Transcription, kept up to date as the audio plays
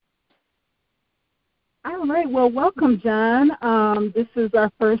All right. Well, welcome, John. This is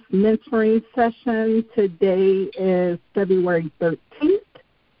our first mentoring session. Today is February 13th,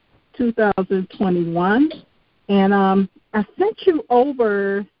 2021. And I sent you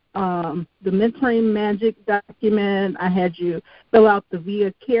over the Mentoring Magic document. I had you fill out the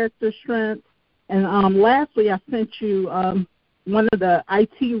VIA character strengths. And lastly, I sent you one of the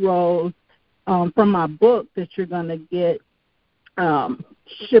IT roles from my book that you're going to get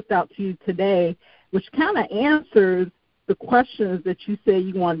shipped out to you today, which kind of answers the questions that you said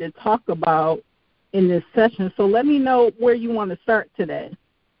you wanted to talk about in this session. So let me know where you want to start today.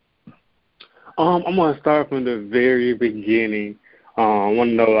 I'm going to start from the very beginning. I want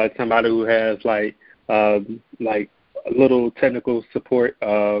to know, like, somebody who has, like a little technical support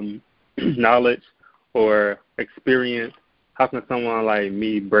knowledge or experience. How can someone like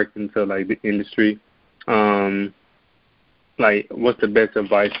me break into, like, the industry? Like, what's the best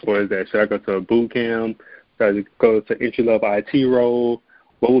advice for that? Should I go to a boot camp? Should I go to entry-level IT role?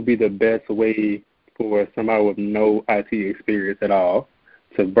 What would be the best way for somebody with no IT experience at all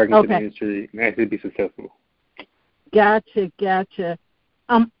to break into the industry and actually be successful? Gotcha.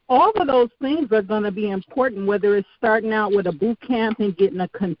 All of those things are going to be important, whether it's starting out with a boot camp and getting a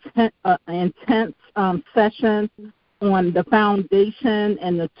intense session on the foundation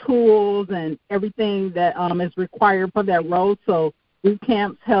and the tools and everything that is required for that role. So boot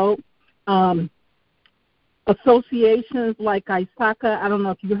camps help. Associations like ISACA, I don't know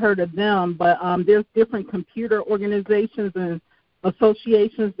if you heard of them, but there's different computer organizations and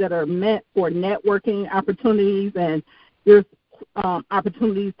associations that are meant for networking opportunities, and there's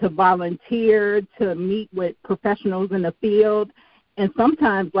opportunities to volunteer, to meet with professionals in the field. And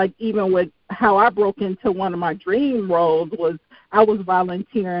sometimes, like even with how I broke into one of my dream roles was I was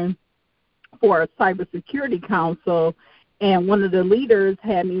volunteering for a cybersecurity council, and one of the leaders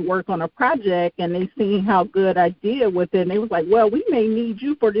had me work on a project, and they seen how good I did with it, and they was like, well, we may need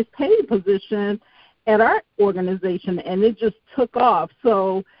you for this paid position at our organization, and it just took off.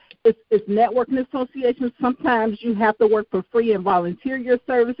 So it's networking associations. Sometimes you have to work for free and volunteer your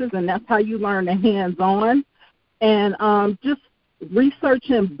services, and that's how you learn the hands-on. And just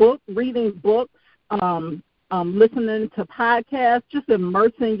researching books, reading books, listening to podcasts, just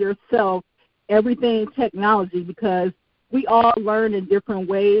immersing yourself, everything technology, because we all learn in different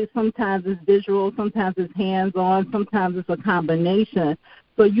ways. Sometimes it's visual, sometimes it's hands-on, sometimes it's a combination.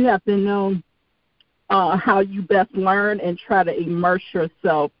 So you have to know how you best learn and try to immerse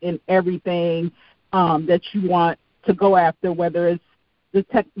yourself in everything that you want to go after, whether it's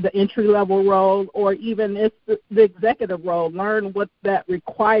the entry-level role or even it's the executive role. Learn what that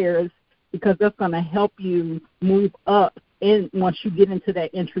requires, because that's going to help you move up once you get into that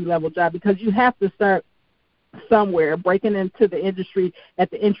entry-level job, because you have to start somewhere. Breaking into the industry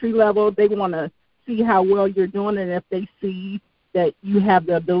at the entry level, they want to see how well you're doing, and if they see that you have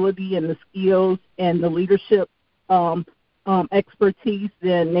the ability and the skills and the leadership expertise,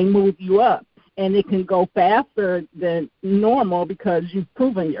 then they move you up. And it can go faster than normal because you've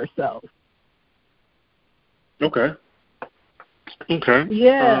proven yourself. Okay.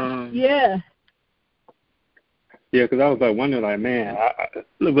 Yeah. Yeah, because I was like wondering, like, man,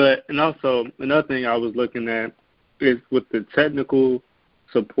 and also another thing I was looking at is with the technical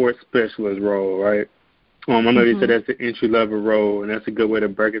support specialist role, right? I know you said that's the entry-level role, and that's a good way to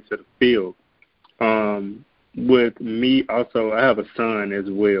break into the field. With me, also, I have a son as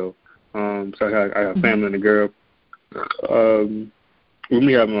well. So I have family and a girl. With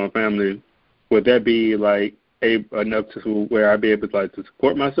me having my family, would that be, like, enough to where I'd be able to, like, to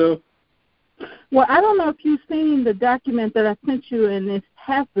support myself? Well, I don't know if you've seen the document that I sent you, and it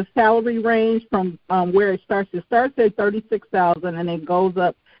has the salary range from where it starts. It starts at $36,000, and it goes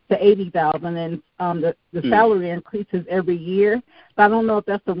up to $80,000, and the salary increases every year. So I don't know if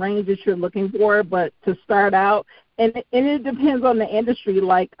that's the range that you're looking for, but to start out, and it depends on the industry.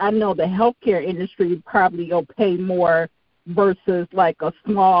 Like, I know the healthcare industry probably will pay more versus like a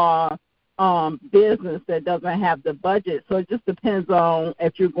small business that doesn't have the budget. So it just depends on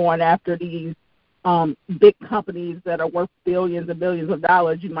if you're going after these big companies that are worth billions and billions of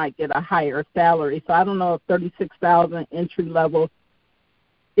dollars, you might get a higher salary. So I don't know if $36,000 entry level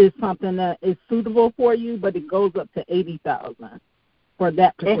is something that is suitable for you, but it goes up to $80,000 for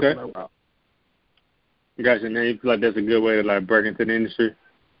that particular role. Gotcha. Now you feel like that's a good way to, like, break into the industry?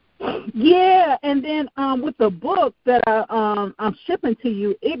 Yeah, and then with the book that I'm shipping to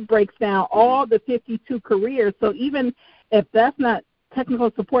you, it breaks down all the 52 careers. So even if that's not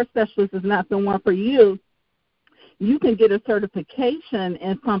technical support specialist is not the one for you, you can get a certification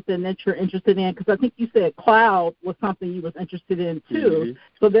in something that you're interested in, because I think you said cloud was something you was interested in too.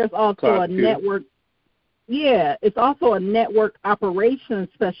 So there's also cloud a network. it's also a network operations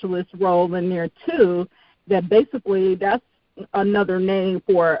specialist role in there too. That basically that's another name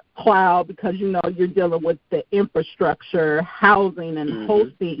for cloud, because you're dealing with the infrastructure, housing, and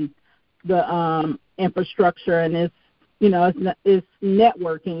hosting the infrastructure, and it's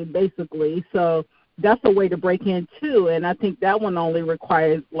networking basically. So that's a way to break in too, and I think that one only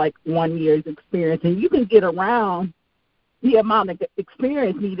requires like 1 year's experience, and you can get around the amount of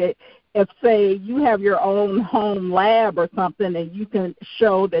experience needed if, say, you have your own home lab or something, and you can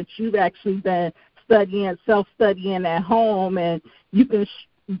show that you've actually been self-studying at home, and you can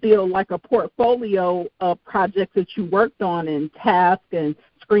build like a portfolio of projects that you worked on and tasks and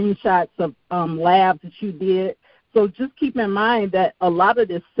screenshots of labs that you did. So just keep in mind that a lot of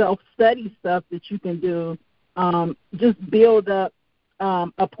this self-study stuff that you can do, just build up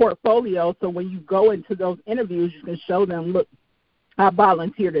a portfolio, so when you go into those interviews, you can show them, look, I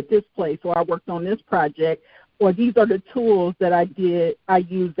volunteered at this place, or I worked on this project, or these are the tools that I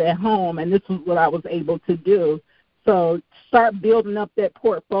used at home, and this is what I was able to do. So start building up that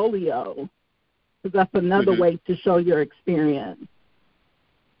portfolio, because that's another way to show your experience.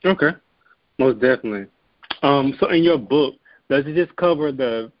 Okay, most definitely. So in your book, does it just cover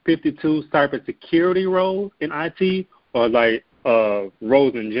the 52 cybersecurity roles in IT, or like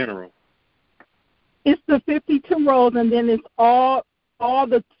roles in general? It's the 52 roles, and then it's all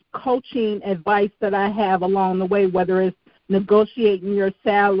the coaching advice that I have along the way, whether it's negotiating your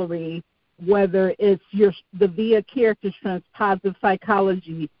salary, whether it's the VIA character strengths, positive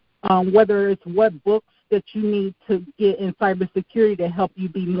psychology, whether it's what books that you need to get in cybersecurity to help you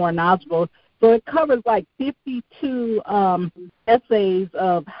be more knowledgeable. So it covers like 52 essays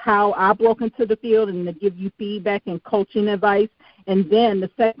of how I broke into the field and to give you feedback and coaching advice. And then the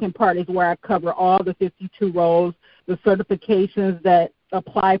second part is where I cover all the 52 roles, the certifications that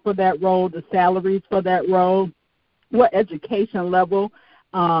apply for that role, the salaries for that role, what education level.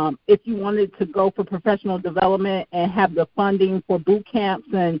 If you wanted to go for professional development and have the funding for boot camps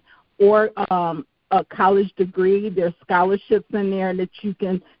or a college degree, there's scholarships in there that you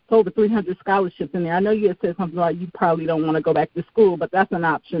can. It's over 300 scholarships in there. I know you had said something like you probably don't want to go back to school, but that's an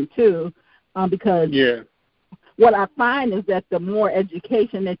option too, because what I find is that the more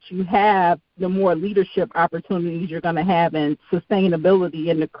education that you have, the more leadership opportunities you're going to have and sustainability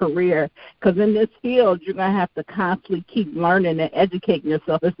in the career. Because in this field, you're going to have to constantly keep learning and educating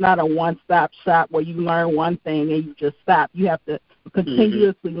yourself. It's not a one-stop shop where you learn one thing and you just stop. You have to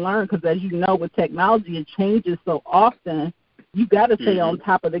continuously learn, because as you know, with technology, it changes so often. You got to stay on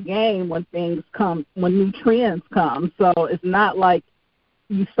top of the game when things come, when new trends come. So it's not like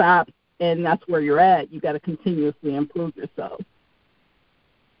you stop and that's where you're at. You got to continuously improve yourself.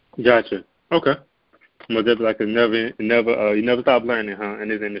 Gotcha. Okay. Well, that's like you never stop learning, huh, in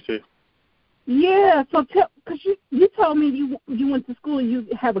this industry? Yeah. So, because you told me you went to school and you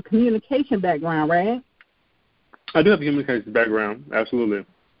have a communication background, right? I do have a communication background, absolutely.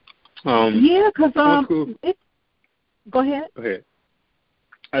 Yeah, because go ahead. Go ahead.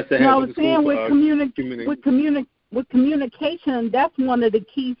 I said, I was saying with communication, that's one of the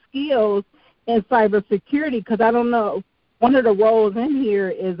key skills in cybersecurity, because I don't know, one of the roles in here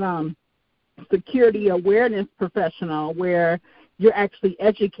is security awareness professional, where you're actually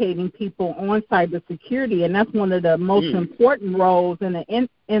educating people on cybersecurity, and that's one of the most important roles in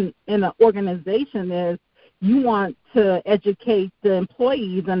an organization. Is you want to educate the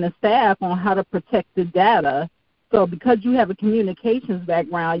employees and the staff on how to protect the data. So because you have a communications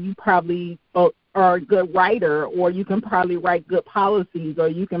background, you probably are a good writer, or you can probably write good policies, or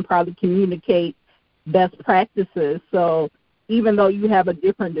you can probably communicate best practices. So even though you have a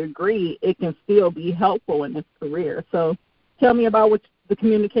different degree, it can still be helpful in this career. So tell me about the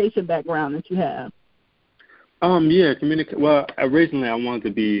communication background that you have. Well, originally I wanted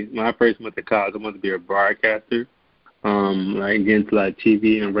to be, when I first went to college, I wanted to be a broadcaster, like get into like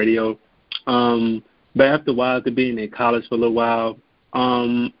TV and radio. But after a while, after being in college for a little while,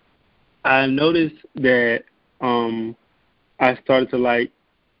 I noticed that I started to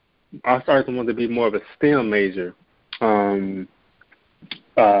want to be more of a STEM major. And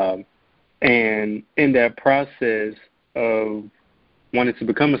in that process of wanting to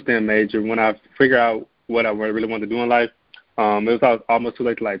become a STEM major, when I figured out what I really wanted to do in life, it was almost too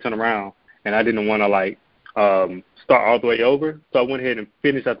late to turn around, and I didn't want to start all the way over. So I went ahead and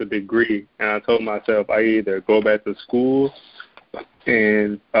finished out the degree, and I told myself I either go back to school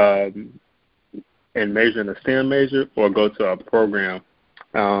and major in a STEM major, or go to a program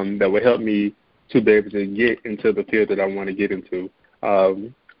that would help me to be able to get into the field that I want to get into.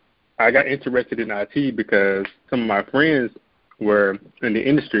 I got interested in IT because some of my friends were in the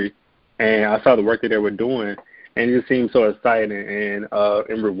industry, and I saw the work that they were doing, and it just seemed so exciting and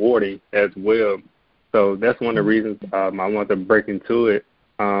rewarding as well. So that's one of the reasons I wanted to break into it,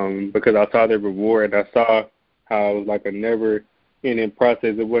 because I saw the reward. I saw how it was like a never-ending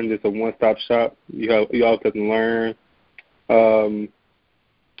process. It wasn't just a one-stop shop. You always have to learn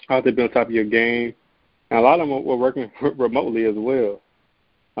how to be on top of your game. And a lot of them were working remotely as well.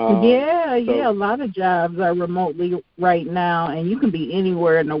 A lot of jobs are remotely right now, and you can be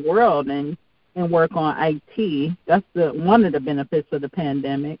anywhere in the world and work on IT. That's one of the benefits of the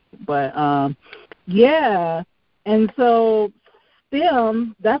pandemic. But and so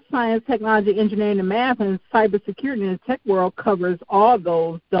STEM, that's science, technology, engineering, and math, and cybersecurity in the tech world covers all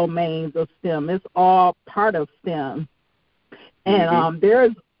those domains of STEM. It's all part of STEM. And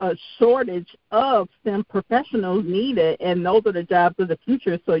there's a shortage of STEM professionals needed, and those are the jobs of the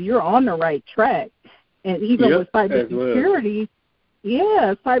future. So you're on the right track. And even with cybersecurity,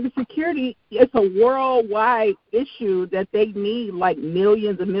 cybersecurity, it's a worldwide issue that they need like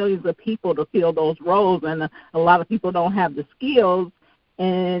millions and millions of people to fill those roles, and a lot of people don't have the skills,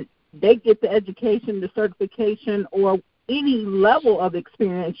 and they get the education, the certification, or any level of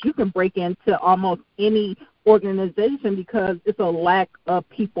experience. You can break into almost any organization because it's a lack of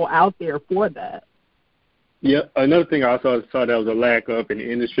people out there for that. Yeah, another thing I also saw that was a lack of in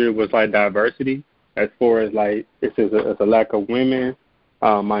the industry was like diversity, as far as like it's a lack of women,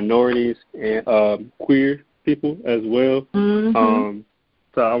 minorities, and queer people as well.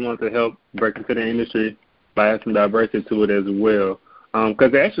 So I wanted to help break into the industry by adding some diversity to it as well,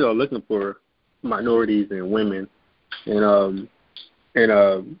 because they actually are looking for minorities and women and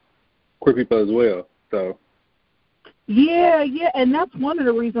queer people as well. So. Yeah, and that's one of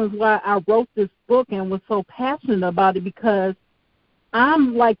the reasons why I wrote this book and was so passionate about it, because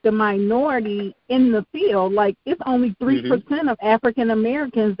I'm like the minority in the field. Like, it's only 3% of African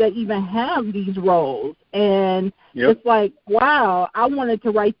Americans that even have these roles. And it's like, wow, I wanted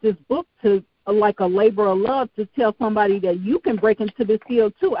to write this book to like a labor of love, to tell somebody that you can break into this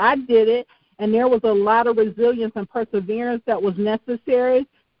field too. I did it, and there was a lot of resilience and perseverance that was necessary.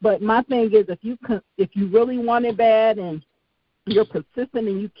 But my thing is, if you really want it bad and you're persistent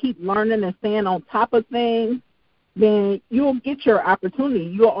and you keep learning and staying on top of things, then you'll get your opportunity.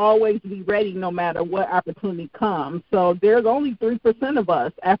 You'll always be ready no matter what opportunity comes. So there's only 3% of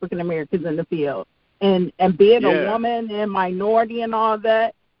us African Americans in the field. And being a woman and minority and all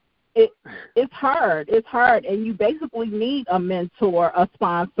that, it's hard. It's hard. And you basically need a mentor, a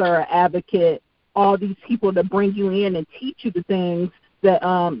sponsor, an advocate, all these people to bring you in and teach you the things that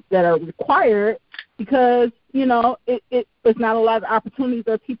are required, because it's not a lot of opportunities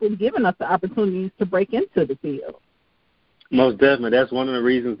or people giving us the opportunities to break into the field. Most definitely, that's one of the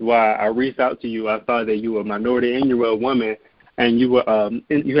reasons why I reached out to you. I thought that you were a minority and you were a woman, and you were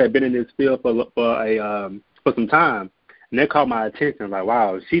you had been in this field for some time, and that caught my attention. Like,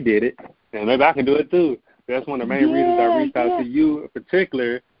 wow, she did it, and maybe I can do it too. That's one of the main reasons I reached out to you in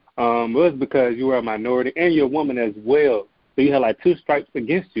particular. Was because you were a minority and you're a woman as well. So you had like two stripes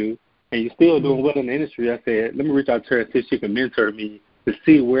against you, and you're still doing well in the industry. I said, let me reach out to her and see if she can mentor me to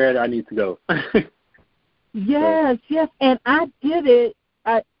see where I need to go. Yes, and I did it.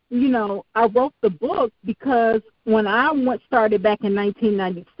 I wrote the book because when I started back in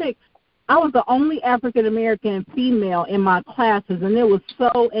 1996, I was the only African American female in my classes, and it was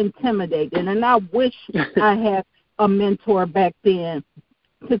so intimidating. And I wish I had a mentor back then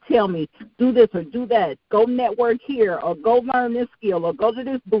to tell me, do this or do that, go network here, or go learn this skill, or go to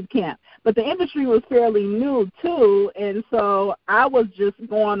this boot camp. But the industry was fairly new, too, and so I was just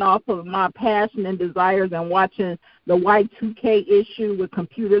going off of my passion and desires and watching the Y2K issue with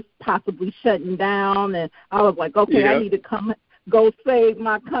computers possibly shutting down, and I was like, okay, I need to go save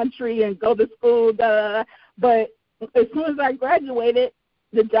my country and go to school, But as soon as I graduated,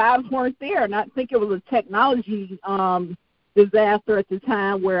 the jobs weren't there, and I think it was a technology disaster at the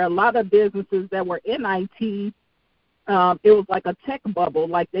time where a lot of businesses that were in IT, it was like a tech bubble.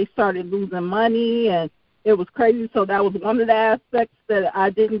 Like, they started losing money, and it was crazy. So that was one of the aspects that I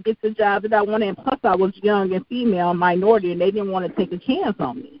didn't get the job that I wanted. And plus, I was young and female, minority, and they didn't want to take a chance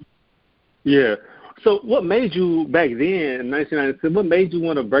on me. Yeah. So what made you, back then, in 1996, what made you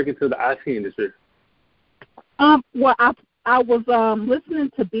want to break into the IT industry? Well, I was listening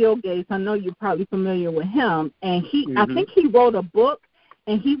to Bill Gates. I know you're probably familiar with him, and I think he wrote a book,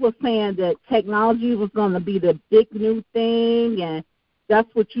 and he was saying that technology was going to be the big new thing, and that's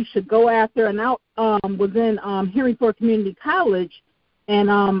what you should go after. And I was in Henry Ford Community College,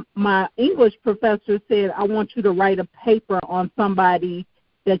 and my English professor said, I want you to write a paper on somebody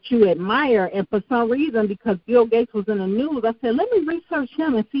that you admire. And for some reason, because Bill Gates was in the news, I said, let me research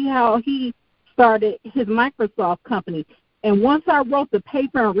him and see how he started his Microsoft company. And once I wrote the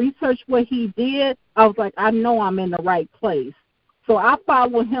paper and researched what he did, I was like, I know I'm in the right place. So I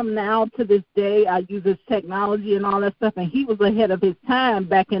follow him now to this day. I use his technology and all that stuff, and he was ahead of his time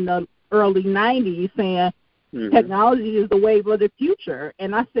back in the early 90s saying technology is the wave of the future.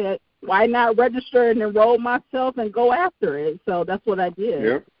 And I said, why not register and enroll myself and go after it? So that's what I did.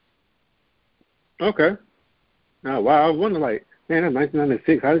 Yep. Okay. Oh, wow. I was wondering, like, man, that's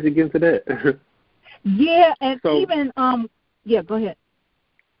 1996. How did you get into that? Yeah, and so, even, yeah, go ahead.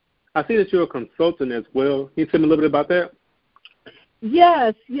 I see that you're a consultant as well. Can you tell me a little bit about that?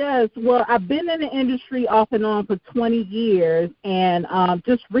 Yes. Well, I've been in the industry off and on for 20 years, and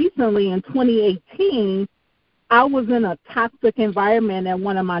just recently in 2018, I was in a toxic environment at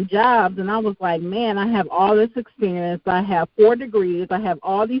one of my jobs, and I was like, man, I have all this experience. I have 4 degrees. I have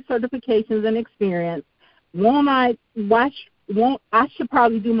all these certifications and experience. I should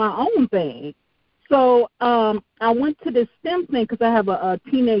probably do my own thing. So I went to this STEM thing because I have a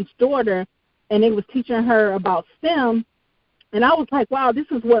teenage daughter, and they was teaching her about STEM. And I was like, wow, this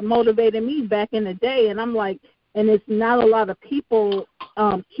is what motivated me back in the day. And I'm like, and it's not a lot of people,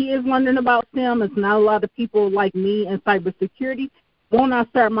 kids learning about STEM. It's not a lot of people like me in cybersecurity. Won't I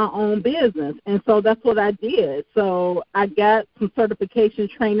start my own business? And so that's what I did. So I got some certification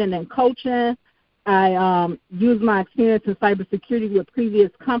training and coaching. I used my experience in cybersecurity with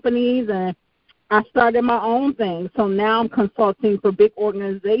previous companies, and I started my own thing. So now I'm consulting for big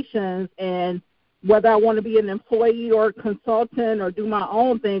organizations, and whether I want to be an employee or a consultant or do my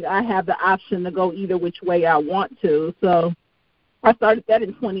own thing, I have the option to go either which way I want to. So I started that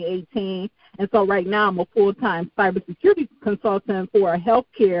in 2018, and so right now I'm a full-time cybersecurity consultant for a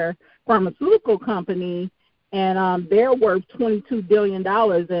healthcare pharmaceutical company, and they're worth $22 billion,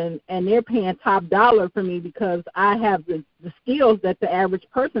 and they're paying top dollar for me because I have the skills that the average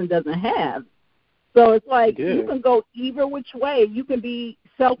person doesn't have. So it's like you can go either which way. You can be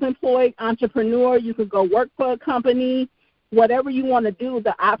self-employed entrepreneur. You can go work for a company. Whatever you want to do,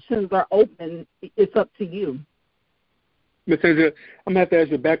 the options are open. It's up to you. Ms. Sandra, I'm going to have to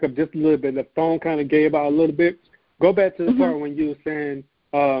ask you back up just a little bit. The phone kind of gave out a little bit. Go back to the part when you were saying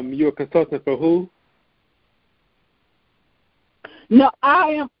you're a consultant for who? No,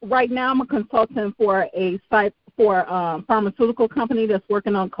 right now I'm a consultant for a pharmaceutical company that's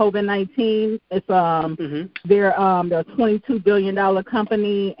working on COVID-19. It's they're a $22 billion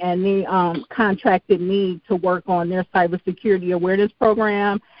company, and they contracted me to work on their cybersecurity awareness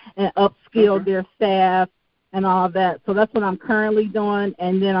program and upskill their staff and all of that. So that's what I'm currently doing,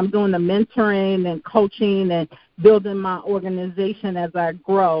 and then I'm doing the mentoring and coaching and building my organization as I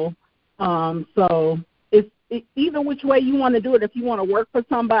grow. So it's either which way you want to do it. If you want to work for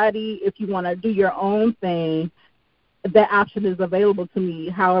somebody, if you want to do your own thing, that option is available to me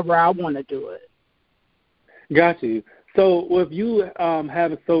however I want to do it. Got you. So with you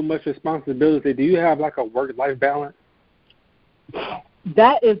having so much responsibility, do you have like a work-life balance?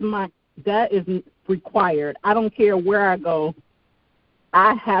 That is required. I don't care where I go.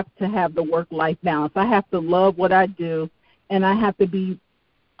 I have to have the work-life balance. I have to love what I do, and I have to be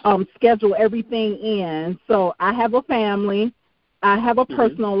schedule everything in. So I have a family, I have a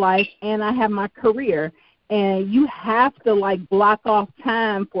personal life, and I have my career. And you have to, like, block off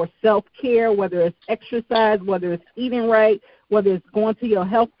time for self-care, whether it's exercise, whether it's eating right, whether it's going to your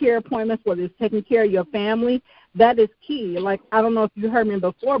health care appointments, whether it's taking care of your family. That is key. Like, I don't know if you heard me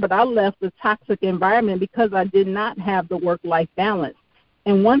before, but I left the toxic environment because I did not have the work-life balance.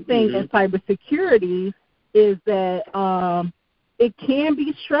 And one thing in cybersecurity is that it can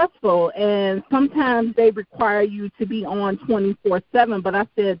be stressful, and sometimes they require you to be on 24/7, but I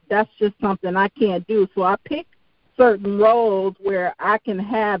said that's just something I can't do. So I picked certain roles where I can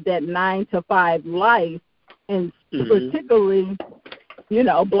have that 9-to-5 life, and particularly,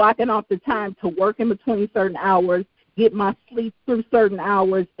 blocking off the time to work in between certain hours, get my sleep through certain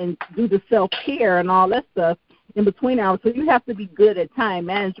hours, and do the self-care and all that stuff in between hours. So you have to be good at time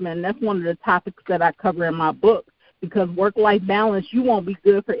management, and that's one of the topics that I cover in my book. Because work-life balance, you won't be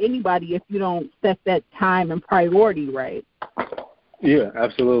good for anybody if you don't set that time and priority right. Yeah,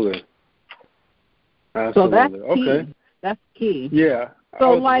 absolutely. So that's key. That's key. Yeah. So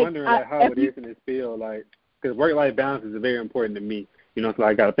I was wondering how it is in this field, because work-life balance is very important to me. So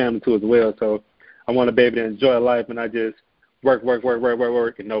I got a family too as well, so I want to be able to enjoy life and not just work,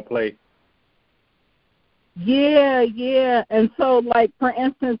 and no play. Yeah. And so, for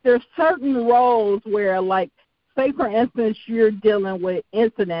instance, there's certain roles where, say, for instance, you're dealing with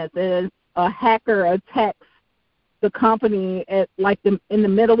incidents and a hacker attacks the company at in the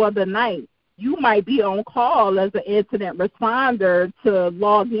middle of the night. You might be on call as an incident responder to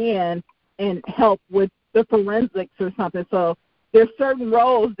log in and help with the forensics or something. So there's certain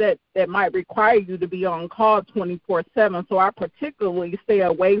roles that might require you to be on call 24/7. So I particularly stay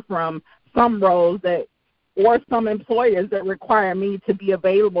away from some roles or some employers that require me to be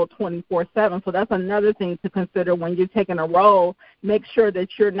available 24/7. So that's another thing to consider when you're taking a role. Make sure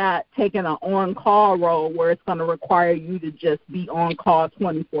that you're not taking an on-call role where it's going to require you to just be on call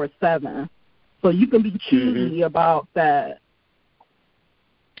 24/7. So you can be choosy about that.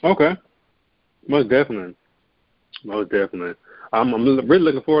 Okay. Most definitely. I'm really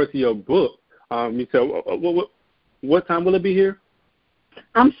looking forward to your book. You said what time will it be here?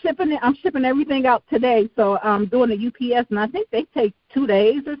 I'm shipping everything out today. So I'm doing a UPS, and I think they take 2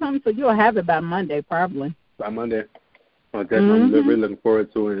 days or something. So you'll have it by Monday, probably. By Monday. Oh, definitely. I'm really looking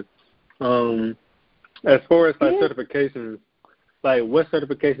forward to it. As far as certifications, what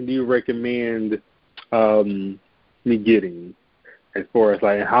certification do you recommend me getting? As far as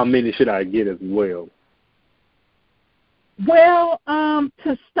how many should I get as well? Well,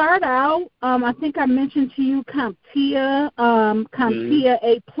 to start out, I think I mentioned to you CompTIA, CompTIA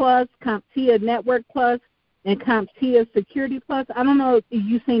A+, CompTIA Network Plus, and CompTIA Security Plus. I don't know if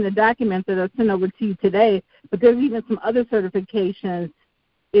you've seen the document that I sent over to you today, but there's even some other certifications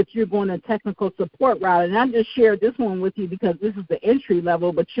if you're going a technical support route. And I just shared this one with you because this is the entry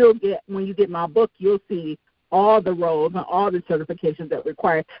level, but when you get my book, you'll see all the roles and all the certifications that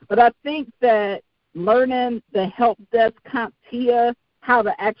require. But I think that learning the help desk CompTIA, how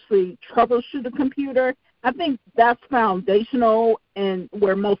to actually troubleshoot a computer, I think that's foundational and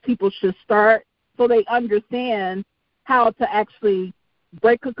where most people should start so they understand how to actually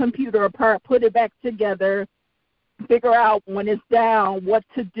break a computer apart, put it back together, figure out when it's down what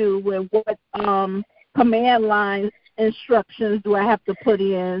to do and what command line instructions do I have to put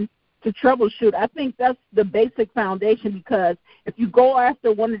in to troubleshoot. I think that's the basic foundation because if you go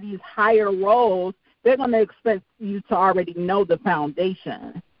after one of these higher roles, they're going to expect you to already know the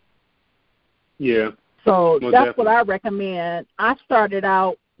foundation. Yeah. So that's what I recommend. I started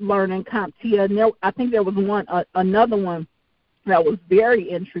out learning CompTIA, and I think there was another one that was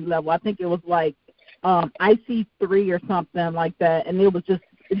very entry level. I think it was IC3 or something like that, and it was just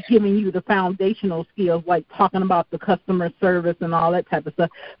giving you the foundational skills, like talking about the customer service and all that type of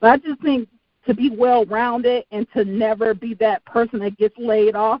stuff. But I just think to be well-rounded and to never be that person that gets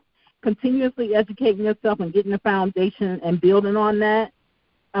laid off, continuously educating yourself and getting the foundation and building on that,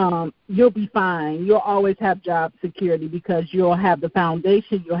 you'll be fine. You'll always have job security because you'll have the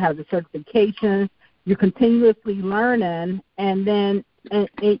foundation, you'll have the certification, you're continuously learning, and then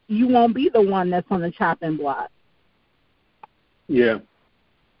you won't be the one that's on the chopping block. Yeah,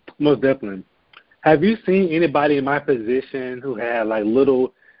 most definitely. Have you seen anybody in my position who had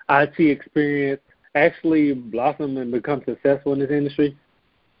little IT experience actually blossom and become successful in this industry,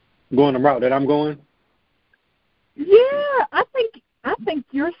 going the route that I'm going? Yeah, I think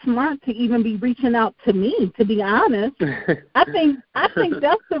you're smart to even be reaching out to me, to be honest. I think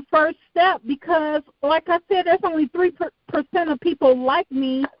that's the first step because, like I said, there's only 3% of people like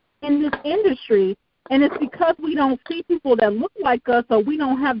me in this industry, and it's because we don't see people that look like us or we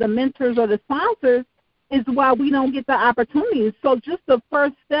don't have the mentors or the sponsors is why we don't get the opportunities. So just the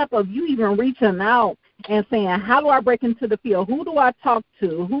first step of you even reaching out and saying, how do I break into the field? Who do I talk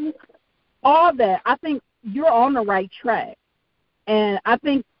to? All that, I think you're on the right track. And I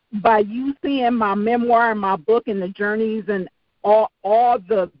think by you seeing my memoir and my book and the journeys and all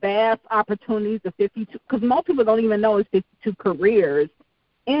the vast opportunities, the 52, because most people don't even know it's 52 careers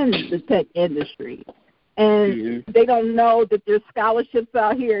in the tech industry. And they don't know that there's scholarships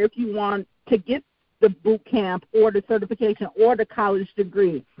out here if you want to get the boot camp or the certification or the college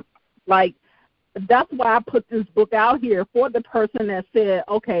degree. That's why I put this book out here for the person that said,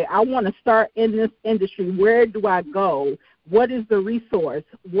 okay, I want to start in this industry. Where do I go? What is the resource?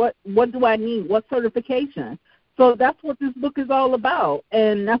 What do I need? What certification? So that's what this book is all about.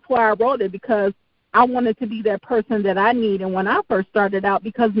 And that's why I wrote it, because I wanted to be that person that I need. And when I first started out,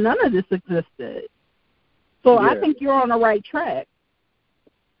 because none of this existed. So I think you're on the right track.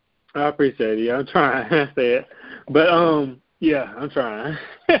 I appreciate it. Yeah, I'm trying to say it. But, I'm trying.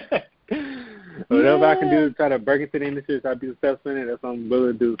 Whatever I can do to try to break into the industry, try to be successful in it, that's what I'm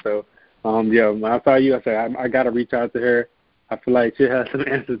willing to do. So, when I saw you, I said, I got to reach out to her. I feel like she has some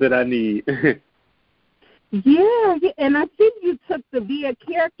answers that I need. Yeah, and I think you took the VIA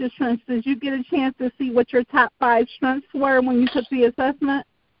character strengths. Did you get a chance to see what your top 5 strengths were when you took the assessment?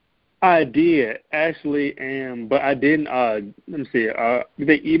 I did actually, but I didn't. Let me see. Did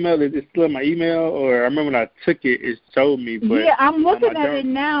they email it? It's still in my email, or I remember when I took it, it showed me. But yeah, I'm looking at it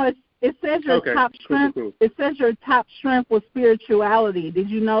now. It says your top strength. Cool. It says your top strength was spirituality. Did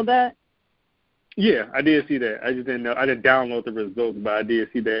you know that? Yeah, I did see that. I just didn't know. I didn't download the results, but I did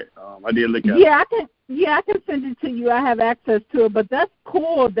see that. I did look at it. I can send it to you. I have access to it. But that's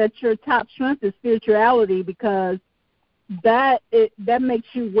cool that your top strength is spirituality, because that makes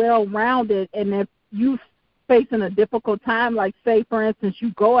you well-rounded. And if you facing a difficult time, like say for instance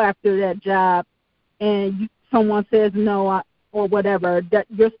you go after that job and someone says no or whatever, that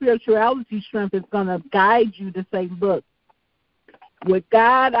your spirituality strength is going to guide you to say, look, with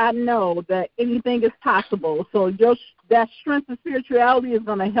God, I know that anything is possible. So that strength of spirituality is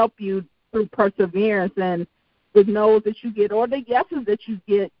going to help you through perseverance and the no's that you get or the yeses that you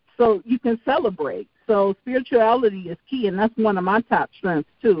get, so you can celebrate. So spirituality is key, and that's one of my top strengths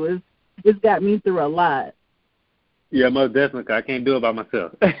too. It's got me through a lot. Yeah, most definitely. I can't do it by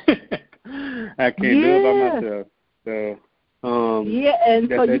myself. I can't do it by myself. So and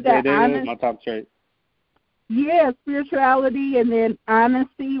so you got that is my top trait. Yeah, spirituality, and then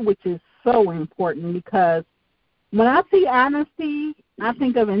honesty, which is so important, because when I see honesty, I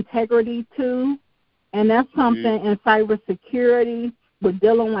think of integrity too, and that's something in cybersecurity. With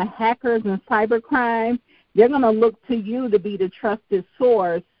dealing with hackers and cybercrime, they're going to look to you to be the trusted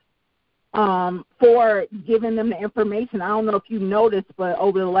source for giving them the information. I don't know if you noticed, but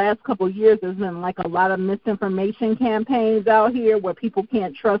over the last couple of years, there's been like a lot of misinformation campaigns out here where people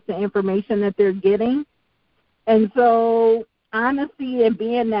can't trust the information that they're getting. And so honesty and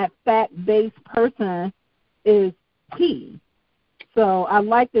being that fact-based person is key. So I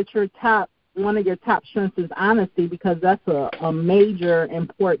like that one of your top strengths is honesty, because that's a major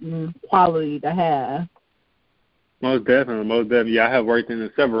important quality to have. Most definitely. Yeah, I have worked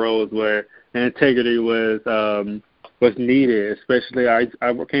in several roles where integrity was needed. Especially, I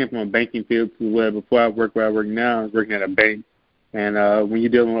came from a banking field as well. Before I worked where I work now, I was working at a bank. And when you're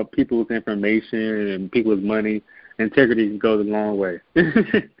dealing with people's information and people's money, integrity goes a long way.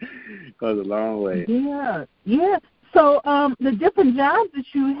 Goes a long way. Yeah. So the different jobs that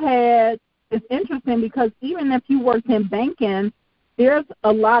you had is interesting, because even if you worked in banking, there's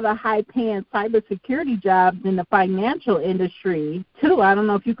a lot of high-paying cybersecurity jobs in the financial industry too. I don't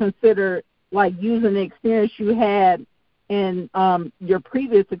know if you consider like using the experience you had in your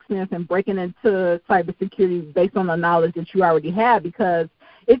previous experience and breaking into cybersecurity based on the knowledge that you already have, because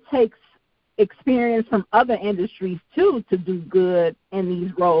it takes experience from other industries too to do good in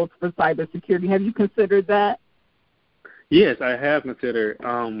these roles for cybersecurity. Have you considered that? Yes, I have considered.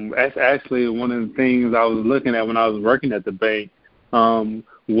 That's actually one of the things I was looking at when I was working at the bank,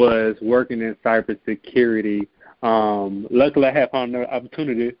 was working in cybersecurity. Luckily, I had found the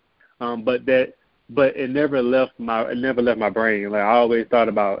opportunity, but it never left my brain. Like I always thought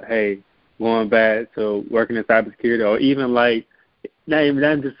about, hey, going back to working in cybersecurity, or even like not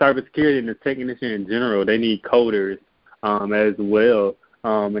just cybersecurity, in the tech industry in general. They need coders as well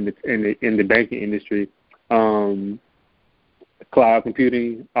in the banking industry. Cloud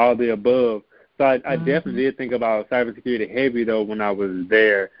computing, all the above. So I definitely did think about cybersecurity heavy, though, when I was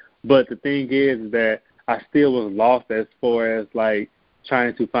there. But the thing is that I still was lost as far as, like,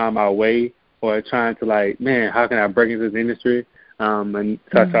 trying to find my way, or trying to, like, man, how can I break into this industry? Until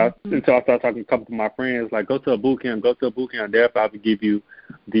I started talking to a couple of my friends, like, go to a boot camp. Therefore, I would give you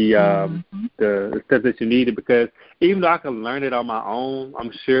the steps that you needed, because even though I can learn it on my own,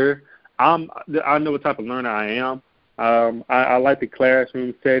 I'm sure, I know what type of learner I am. I like the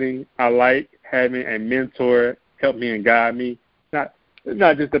classroom setting. I like having a mentor help me and guide me,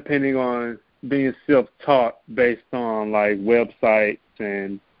 not just depending on being self-taught based on like websites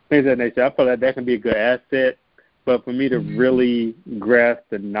and things of that nature. I feel like that can be a good asset, but for me to really grasp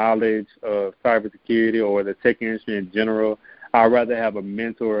the knowledge of cybersecurity or the tech industry in general, I'd rather have a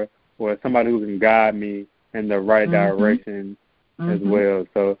mentor or somebody who can guide me in the right direction as well.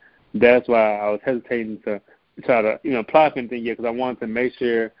 So that's why I was hesitating to try to apply for anything yet, because I wanted to make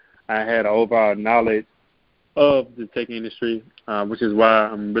sure I had an overall knowledge of the tech industry, which is why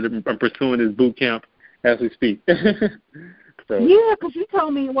I'm pursuing this boot camp as we speak. So, yeah, because you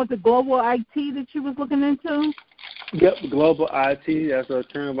told me it was the global IT that you was looking into. Yep, global IT. That's a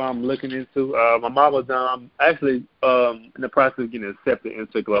term I'm looking into. My mom was actually in the process of getting accepted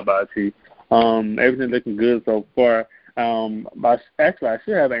into global IT. Everything's looking good so far. Actually, I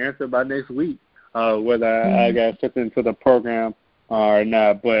should have an answer by next week, whether I got accepted into the program or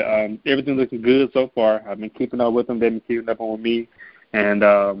not. But everything's looking good so far. I've been keeping up with them. They've been keeping up with me.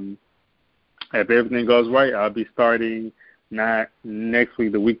 And if everything goes right, I'll be starting not next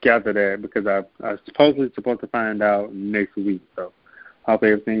week, the week after that, because I'm supposed to find out next week. So I hope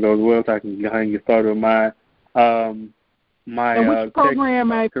everything goes well so I can go ahead and get started with my which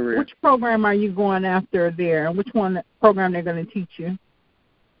program career. Which program are you going after there? And which program they're going to teach you?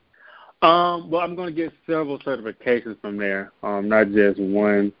 Well, I'm going to get several certifications from there, not just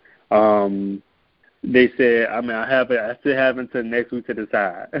one. They said, I still have until next week to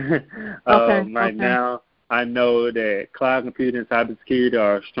decide. Right now, I know that cloud computing and cybersecurity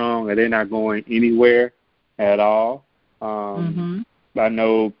are strong, and they're not going anywhere at all. I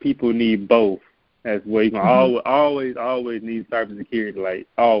know people need both as well. You can always need cybersecurity, like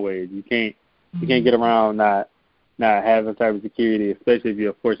always. You can't get around not having cybersecurity, especially if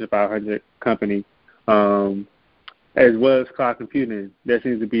you're a Fortune 500 company. As well as cloud computing, there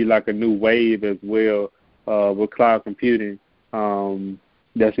seems to be like a new wave as well with cloud computing.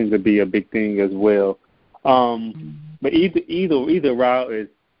 That seems to be a big thing as well. But either route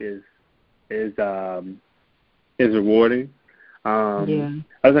is rewarding. I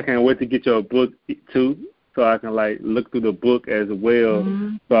can't wait to get your book too, so I can like look through the book as well,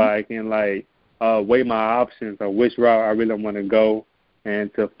 so I can like weigh my options of which route I really want to go,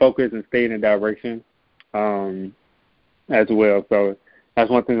 and to focus and stay in a direction as well. So that's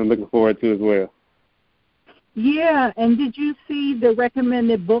one thing I'm looking forward to as well. Yeah, and did you see the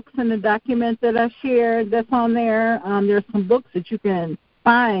recommended books in the document that I shared that's on there? There's some books that you can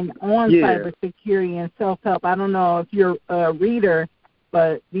find on cybersecurity and self-help. I don't know if you're a reader,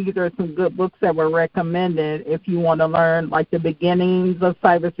 but these are some good books that were recommended if you want to learn like the beginnings of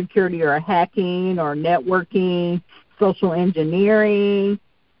cybersecurity or hacking or networking, social engineering,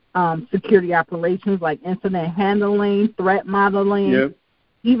 security operations like incident handling, threat modeling,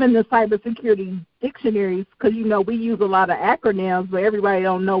 even the cybersecurity dictionaries, because, we use a lot of acronyms, but everybody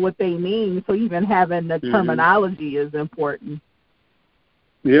don't know what they mean, so even having the terminology is important.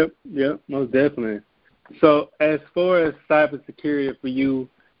 Yep, most definitely. So as far as cybersecurity for you,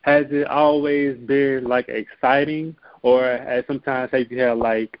 has it always been like exciting, or has sometimes you had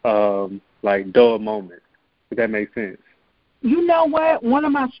like dull moments? If that makes sense. You know what? One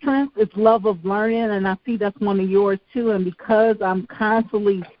of my strengths is love of learning, and I see that's one of yours too. And because I'm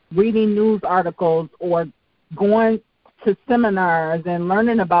constantly reading news articles or going to seminars and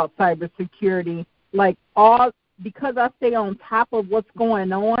learning about cybersecurity, because I stay on top of what's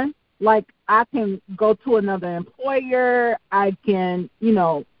going on, like I can go to another employer, I can,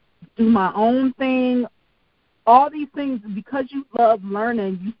 do my own thing. All these things, because you love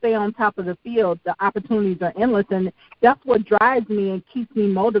learning, you stay on top of the field. The opportunities are endless, and that's what drives me and keeps me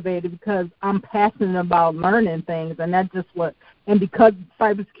motivated, because I'm passionate about learning things, and that's just and because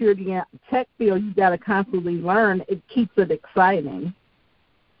cybersecurity and tech field, you got to constantly learn, it keeps it exciting.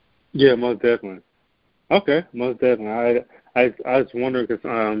 Yeah, most definitely. Okay, most definitely. I was wondering because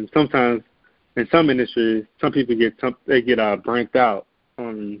sometimes in some industries, some people get burnt out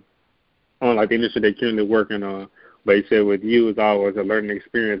on like the industry they're currently working on. But you said with you, it's always a learning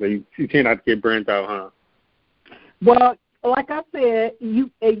experience. You cannot get burnt out, huh? Well, like I said, you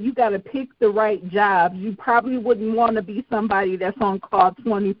got to pick the right jobs. You probably wouldn't want to be somebody that's on call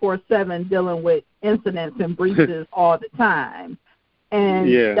 24/7 dealing with incidents and breaches all the time.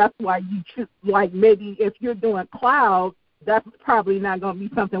 And that's why you choose, like maybe if you're doing cloud, that's probably not going to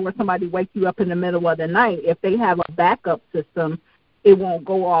be something where somebody wakes you up in the middle of the night. If they have a backup system, it won't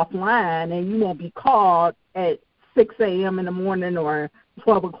go offline, and you won't be called at 6 a.m. in the morning or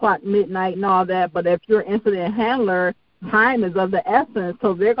 12 o'clock midnight and all that. But if you're an incident handler, time is of the essence,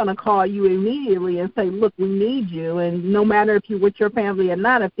 so they're going to call you immediately and say, look, we need you. And no matter if you're with your family or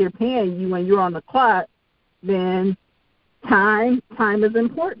not, if they're paying you and you're on the clock, then time is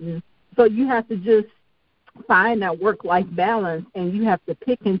important. So you have to just find that work-life balance, and you have to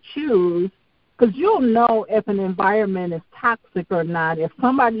pick and choose, because you'll know if an environment is toxic or not. If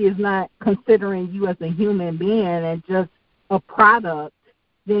somebody is not considering you as a human being and just a product,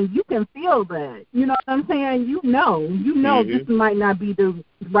 then you can feel that. You know what I'm saying? You know this might not be the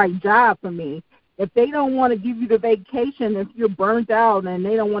right job for me. If they don't want to give you the vacation, if you're burnt out and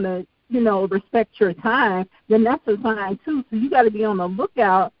they don't want to, respect your time, then that's a sign too. So you got to be on the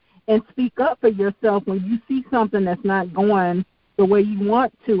lookout and speak up for yourself when you see something that's not going the way you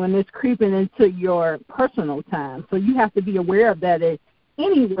want to, and it's creeping into your personal time. So you have to be aware of that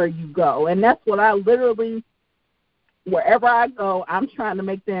anywhere you go. And that's what I literally, wherever I go, I'm trying to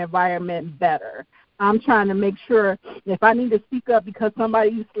make the environment better. I'm trying to make sure if I need to speak up because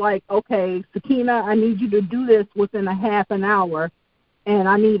somebody's like, okay, Sakina, I need you to do this within a half an hour, and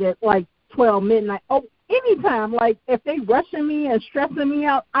I need it like 12 midnight. Oh, anytime. Like if they rushing me and stressing me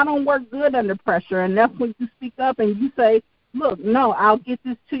out, I don't work good under pressure. And that's when you speak up and you say, look, no, I'll get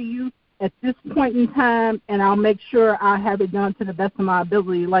this to you at this point in time, and I'll make sure I have it done to the best of my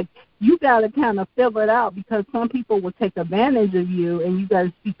ability. Like, you got to kind of fill it out, because some people will take advantage of you, and you got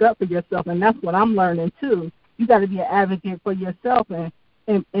to speak up for yourself, and that's what I'm learning too. You got to be an advocate for yourself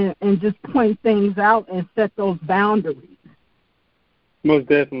and just point things out and set those boundaries. Most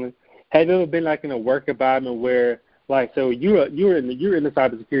definitely. Have you ever been like in a work environment where, like, so you're in the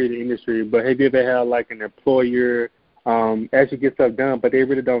cybersecurity industry, but have you ever had like an employer actually get stuff done, but they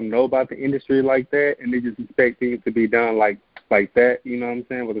really don't know about the industry like that, and they just expect things to be done like that, you know what I'm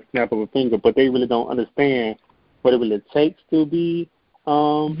saying, with a snap of a finger, but they really don't understand what it really takes to be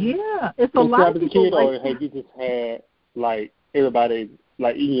it's a lot of people or have you just had like everybody,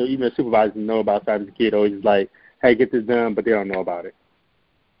 like even the supervisors know about cybersecurity, or just like, hey, get this done, but they don't know about it?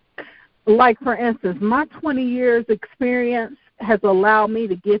 Like, for instance, my 20 years experience has allowed me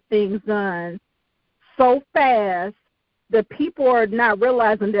to get things done so fast that people are not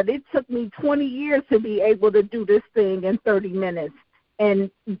realizing that it took me 20 years to be able to do this thing in 30 minutes. And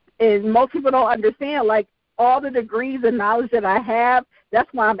most people don't understand, like, all the degrees and knowledge that I have, that's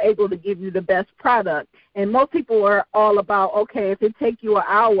why I'm able to give you the best product. And most people are all about, okay, if it takes you an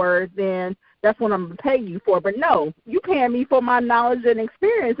hour, then that's what I'm going to pay you for. But no, you paying me for my knowledge and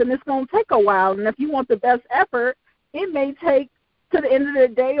experience, and it's going to take a while. And if you want the best effort, it may take to the end of the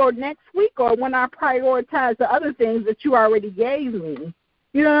day or next week, or when I prioritize the other things that you already gave me.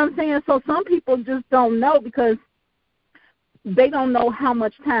 You know what I'm saying? So some people just don't know, because they don't know how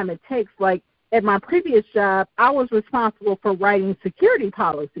much time it takes. Like, at my previous job, I was responsible for writing security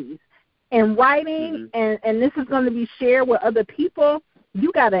policies. And writing, and this is going to be shared with other people,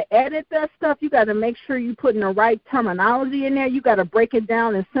 you got to edit that stuff. You got to make sure you put in the right terminology in there. You got to break it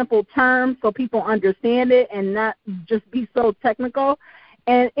down in simple terms so people understand it and not just be so technical.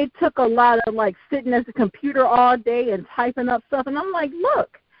 And it took a lot of, like, sitting at the computer all day and typing up stuff. And I'm like,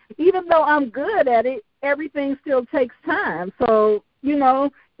 look, even though I'm good at it, everything still takes time. So, you know,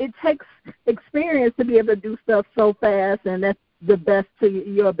 it takes experience to be able to do stuff so fast, and that's the best to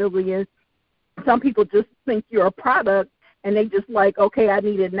your ability. And some people just think you're a product, and they just like, okay, I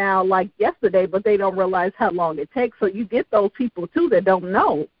need it now, like yesterday, but they don't realize how long it takes. So you get those people, too, that don't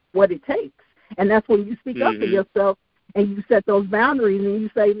know what it takes. And that's when you speak up for yourself and you set those boundaries and you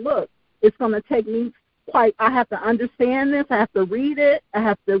say, look, it's going to take me I have to understand this. I have to read it. I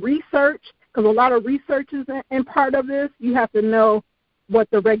have to research, because a lot of research is in part of this. You have to know what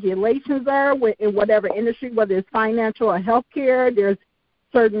the regulations are in whatever industry, whether it's financial or healthcare. There's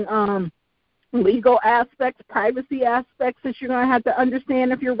certain legal aspects, privacy aspects that you're going to have to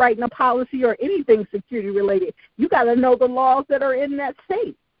understand if you're writing a policy or anything security related. You got to know the laws that are in that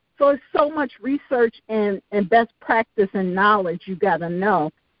state. So it's so much research and best practice and knowledge you got to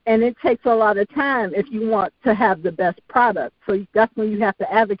know. And it takes a lot of time if you want to have the best product. So that's when you have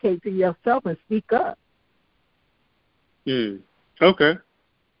to advocate for yourself and speak up. Okay.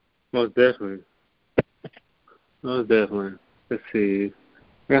 Most definitely. Let's see.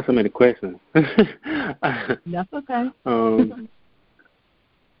 I got so many questions. That's okay.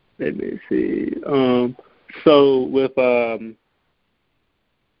 Let me see. So with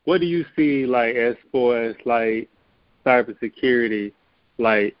what do you see, like, as far as like cybersecurity?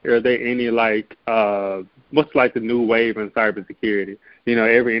 Like, are there any like what's like the new wave in cybersecurity? You know,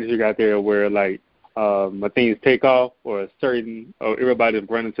 every industry out there where like when things take off, or everybody's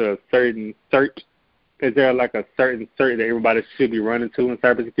running to a certain cert. Is there like a certain cert that everybody should be running to in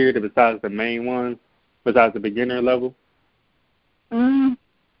cybersecurity besides the main one, besides the beginner level? Like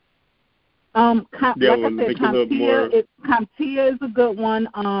I said, CompTIA is a good one.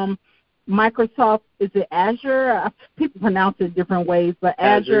 Microsoft, is it Azure? People pronounce it different ways, but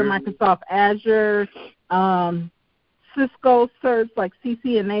Azure, Microsoft Azure, Cisco certs like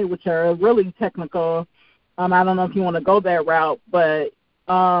CCNA, which are really technical. I don't know if you want to go that route, but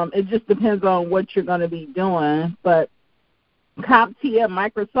it just depends on what you're going to be doing. But CompTIA,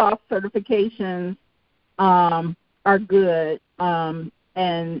 Microsoft certifications are good,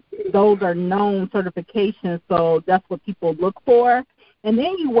 and those are known certifications, so that's what people look for. And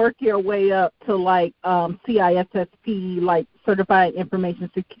then you work your way up to like CISSP, like Certified Information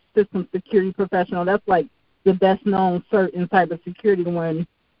System Security Professional. That's like the best known cert in cybersecurity. When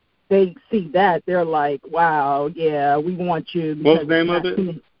they see that, they're like, wow, yeah, we want you. What's the name of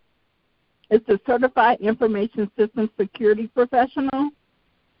it? It's the Certified Information System Security Professional,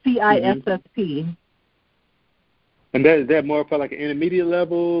 CISSP. And is that more for like an intermediate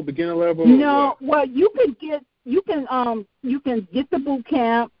level, beginner level? No, well, you can get the boot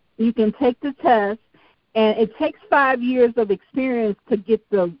camp, you can take the test, and it takes 5 years of experience to get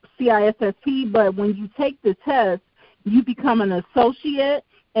the CISSP. But when you take the test, you become an associate,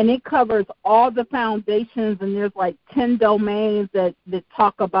 and it covers all the foundations, and there's like 10 domains that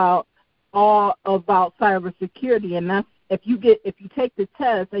talk about all about cybersecurity. And that's if you take the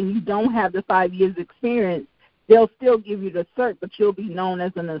test and you don't have the 5 years experience, they'll still give you the cert, but you'll be known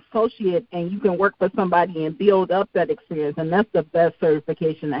as an associate, and you can work for somebody and build up that experience. And that's the best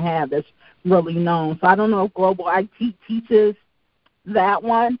certification to have that's really known. So I don't know if Global IT teaches that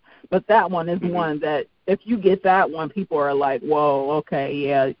one, but that one is one that if you get that one, people are like, whoa, okay,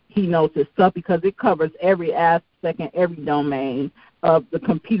 yeah, he knows his stuff, because it covers every aspect and every domain of the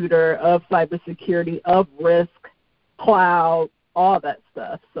computer, of cybersecurity, of risk, cloud, all that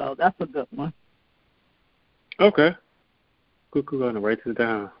stuff. So that's a good one. Okay. Good. I'm going to write this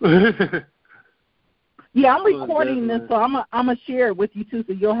down. Yeah, I'm recording this, so I'm gonna share it with you too,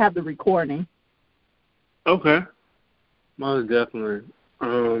 so you'll have the recording. Okay. Most definitely.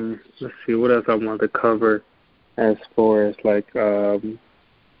 Let's see, what else I want to cover as far as like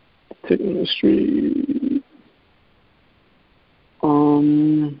tech industry.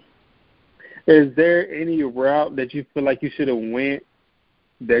 Is there any route that you feel like you should have went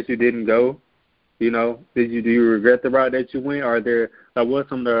that you didn't go? Do you regret the route that you went? Or are there what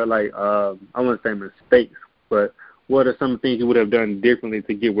some of the I wouldn't say mistakes, but what are some things you would have done differently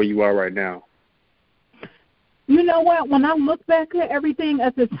to get where you are right now? You know what? When I look back at everything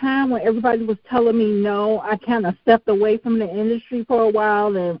at the time when everybody was telling me no, I kind of stepped away from the industry for a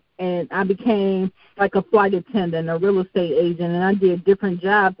while, and I became like a flight attendant, a real estate agent, and I did different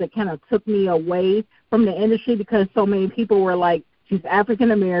jobs that kind of took me away from the industry, because so many people were like, she's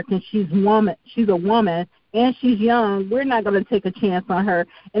African American, she's a woman, and she's young. We're not going to take a chance on her,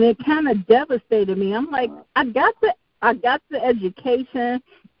 and it kind of devastated me. I'm like, I got the education.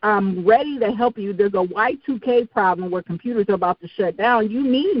 I'm ready to help you. There's a Y2K problem where computers are about to shut down. You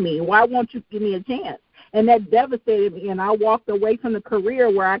need me. Why won't you give me a chance? And that devastated me, and I walked away from the career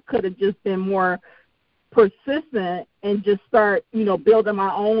where I could have just been more persistent and just start, building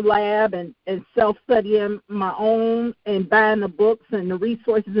my own lab and self-studying my own and buying the books and the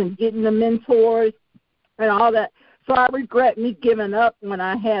resources and getting the mentors and all that. So I regret me giving up when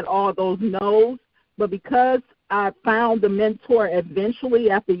I had all those no's, but because I found the mentor eventually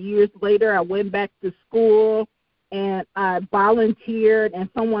after years later, I went back to school and I volunteered, and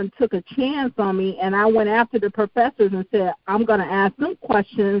someone took a chance on me, and I went after the professors and said, I'm going to ask them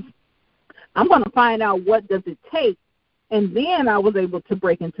questions. I'm going to find out what does it take, and then I was able to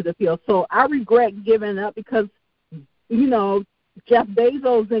break into the field. So I regret giving up because, Jeff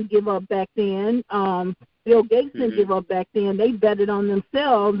Bezos didn't give up back then. Bill Gates didn't give up back then. They betted on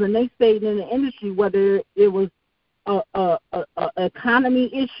themselves, and they stayed in the industry, whether it was a economy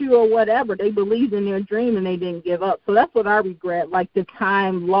issue or whatever. They believed in their dream, and they didn't give up. So that's what I regret, like the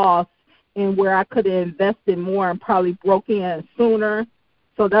time lost and where I could have invested more and probably broke in sooner.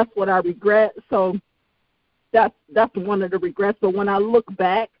 So that's what I regret. So that's one of the regrets. But when I look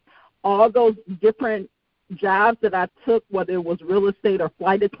back, all those different jobs that I took, whether it was real estate or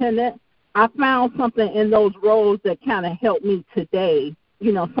flight attendant, I found something in those roles that kind of helped me today.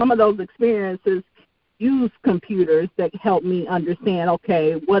 Some of those experiences use computers that help me understand,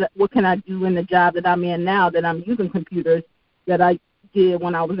 okay, what can I do in the job that I'm in now that I'm using computers that I did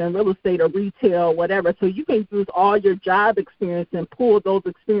when I was in real estate or retail or whatever. So you can use all your job experience and pull those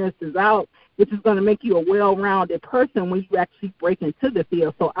experiences out, which is going to make you a well-rounded person when you actually break into the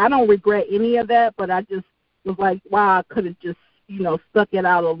field. So I don't regret any of that, but I just was like, wow, I could have just, stuck it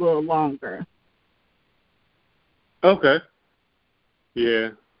out a little longer. Okay. Yeah.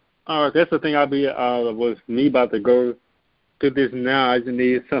 All right, that's the thing. Was me about to go to this now. I just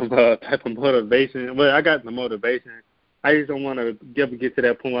need some type of motivation. Well, I got the motivation. I just don't want to get to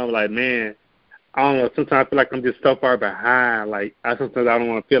that point where I'm like, man, I don't know. Sometimes I feel like I'm just so far behind. Like sometimes I don't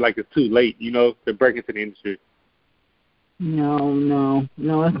want to feel like it's too late, to break into the industry. No,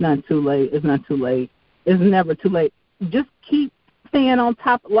 it's not too late. It's not too late. It's never too late. Just keep staying on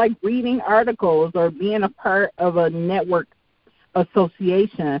top, like reading articles or being a part of a network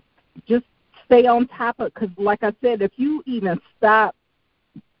association. Just stay on top of it, because like I said, if you even stop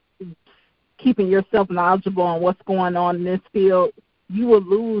keeping yourself knowledgeable on what's going on in this field, you will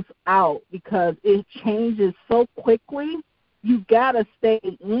lose out because it changes so quickly. You got to stay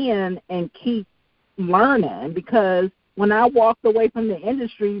in and keep learning, because when I walked away from the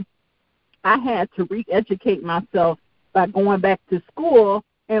industry, I had to re-educate myself by going back to school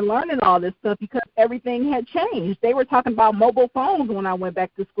and learning all this stuff, because everything had changed. They were talking about mobile phones when I went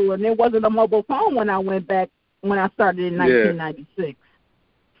back to school, and there wasn't a mobile phone when I started in 1996.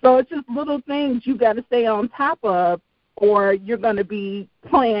 So it's just little things you got to stay on top of, or you're going to be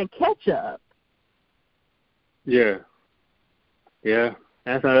playing catch up. Yeah, Yeah,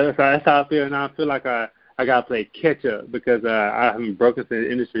 that's how I feel now. I feel like I gotta play catch up because I haven't broken into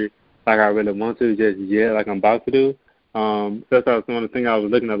the industry like I really want to just yet, like I'm about to do. So that's one of the things I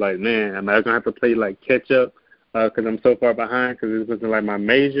was looking at, like, man, am I gonna have to play like catch up because I'm so far behind because it wasn't like my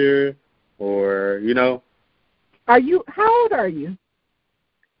major, or you know? How old are you?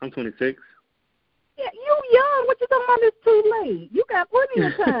 I'm 26. Yeah, you young. What you talking about? It's too late. You got plenty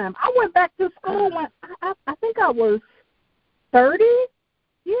of time. I went back to school when I think I was 30.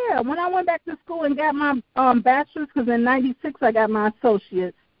 Yeah, when I went back to school and got my bachelor's, because in '96 I got my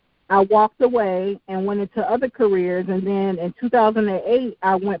associate's, I walked away and went into other careers, and then in 2008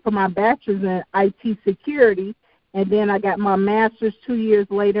 I went for my bachelor's in IT security, and then I got my master's 2 years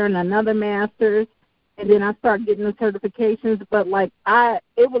later and another master's, and then I started getting the certifications. But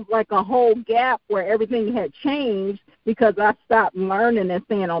it was like a whole gap where everything had changed because I stopped learning and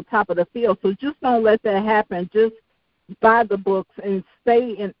staying on top of the field. So just don't let that happen. Just buy the books and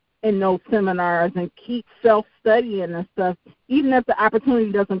stay in those seminars and keep self-studying and stuff. Even if the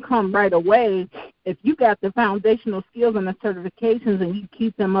opportunity doesn't come right away, if you got the foundational skills and the certifications and you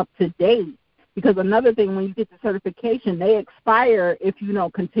keep them up to date, because another thing, when you get the certification, they expire if you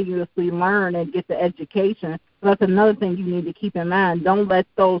don't continuously learn and get the education. So that's another thing you need to keep in mind. Don't let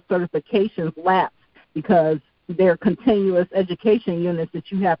those certifications lapse because they're continuous education units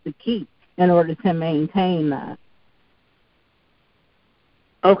that you have to keep in order to maintain that.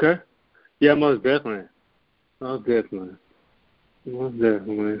 Okay. Yeah, most definitely.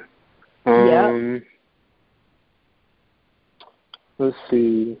 Yeah. Let's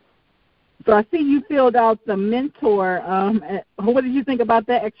see. So I see you filled out the mentor. What did you think about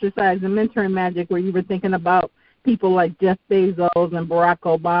that exercise, the mentoring magic, where you were thinking about people like Jeff Bezos and Barack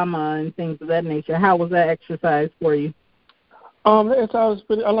Obama and things of that nature? How was that exercise for you? The exercise was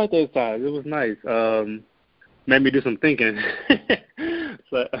pretty. I liked the exercise. It was nice. Made me do some thinking.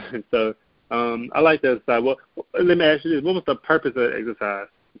 so I like the exercise. Well, let me ask you this: what was the purpose of the exercise?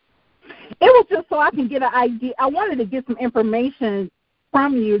 It was just so I can get an idea. I wanted to get some information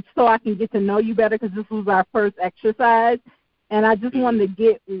from you so I can get to know you better, because this was our first exercise, and I just wanted to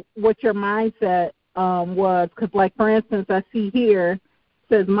get what your mindset was. Because, like, for instance, I see here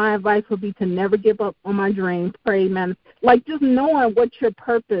says my advice would be to never give up on my dreams, pray, man. Like, just knowing what's your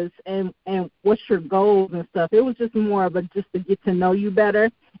purpose and what's your goals and stuff. It was just more of just to get to know you better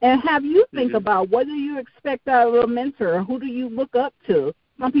and have you think about what do you expect out of a mentor? Who do you look up to?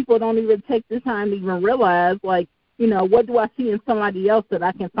 Some people don't even take the time to even realize, like, you know, what do I see in somebody else that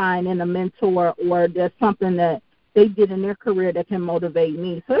I can find in a mentor, or there's something that they did in their career that can motivate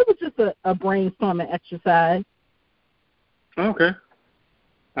me. So it was just a brainstorming exercise. Okay.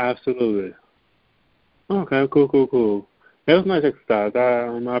 Absolutely. Okay, cool. That was a nice exercise.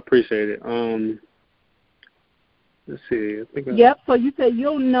 I appreciate it. Let's see. So you said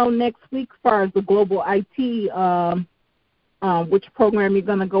you'll know next week as far as the global IT, which program you're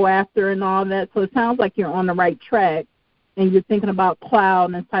going to go after and all that. So it sounds like you're on the right track, and you're thinking about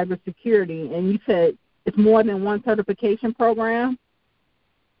cloud and cybersecurity. And you said it's more than one certification program?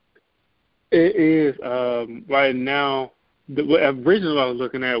 It is. Right now, originally what I was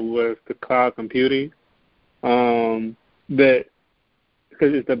looking at was the cloud computing. That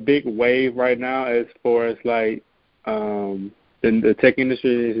because it's a big wave right now as far as like the tech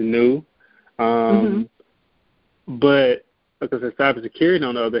industry is new. But because the cybersecurity,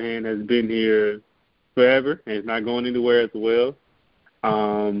 on the other hand, has been here forever and it's not going anywhere as well.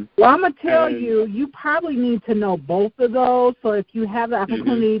 Well, I'm going to tell you, you probably need to know both of those. So if you have the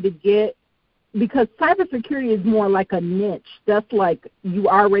opportunity to get, because cybersecurity is more like a niche. That's like you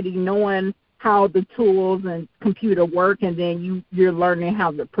already knowing how the tools and computer work, and then you're learning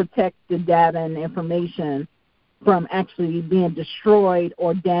how to protect the data and information from actually being destroyed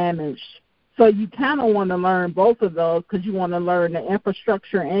or damaged. So you kind of want to learn both of those, because you want to learn the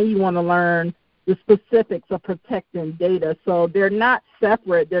infrastructure and you want to learn the specifics of protecting data. So they're not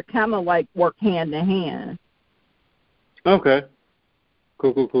separate. They're kind of like work hand in hand. Okay.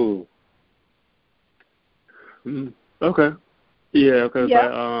 Cool. Okay. Yeah, okay.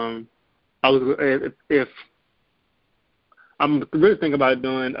 Yeah. I was if I'm really thinking about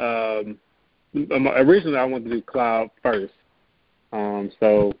doing originally I wanted to do cloud first.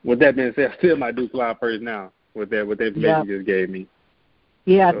 So with that being said, I still might do cloud first now with that information you just gave me.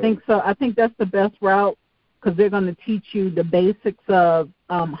 Yeah, I think so. I think that's the best route, because they're going to teach you the basics of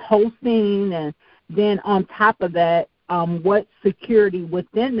hosting, and then on top of that, what security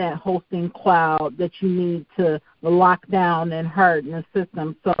within that hosting cloud that you need to lock down and harden the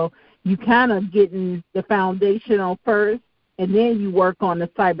system. So you kind of getting the foundational first, and then you work on the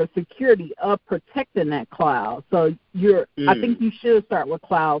cybersecurity of protecting that cloud. So I think you should start with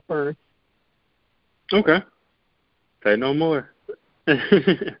cloud first. Okay. Say no more.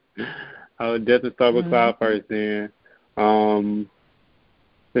 I would definitely start with cloud first then.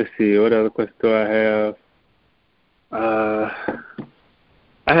 Let's see, what other questions do I have?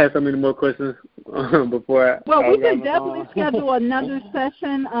 I had so many more questions before we can definitely schedule another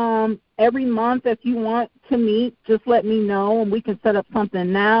session every month if you want to meet. Just let me know, and we can set up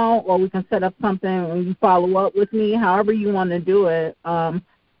something now, or we can set up something when you follow up with me, however you want to do it.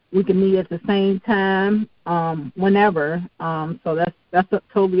 We can meet at the same time whenever. So that's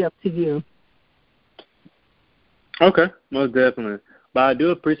totally up to you. Okay, most definitely. But I do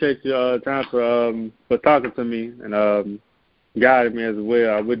appreciate your time for talking to me and guiding me as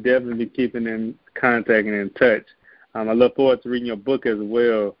well. I would definitely be keeping in contact and in touch. I look forward to reading your book as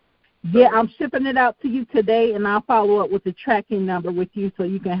well. Yeah, I'm shipping it out to you today, and I'll follow up with the tracking number with you so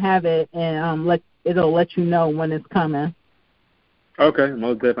you can have it, and it'll let you know when it's coming. Okay,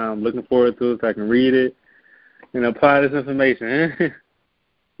 most definitely. I'm looking forward to it so I can read it and apply this information.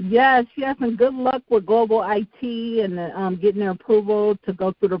 Yes, and good luck with Global IT and getting their approval to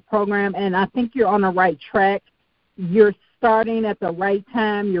go through the program. And I think you're on the right track. You're starting at the right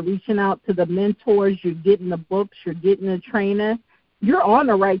time. You're reaching out to the mentors. You're getting the books. You're getting the training. You're on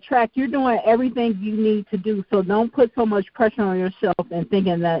the right track. You're doing everything you need to do. So don't put so much pressure on yourself and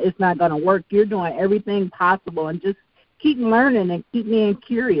thinking that it's not going to work. You're doing everything possible, and just keep learning and keep being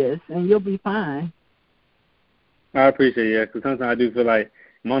curious, and you'll be fine. I appreciate it, because sometimes I do feel like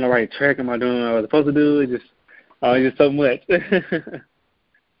I'm on the right track. Am I doing what I was supposed to do? It's just so much.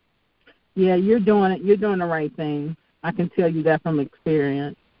 Yeah, you're doing it. You're doing the right thing. I can tell you that from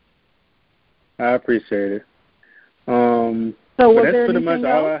experience. I appreciate it. So but that's pretty much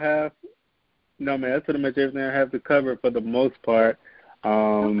all else? I have. No, man, that's pretty much everything I have to cover for the most part.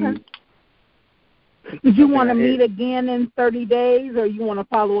 Okay. Did you want to meet again in 30 days, or you want to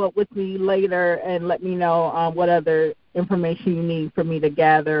follow up with me later and let me know what other information you need for me to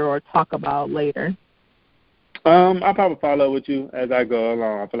gather or talk about later? I'll probably follow up with you as I go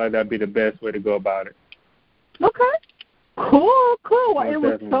along. I feel like that'd be the best way to go about it. Okay. Cool. Well, it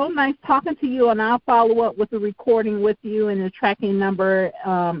was definitely. so nice talking to you, and I'll follow up with the recording with you and the tracking number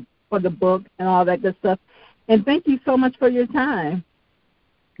for the book and all that good stuff. And thank you so much for your time.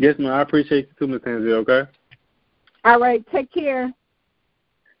 Yes, ma'am. I appreciate you too, Ms. Tanzil, okay? All right. Take care.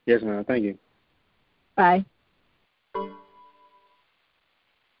 Yes, ma'am. Thank you. Bye.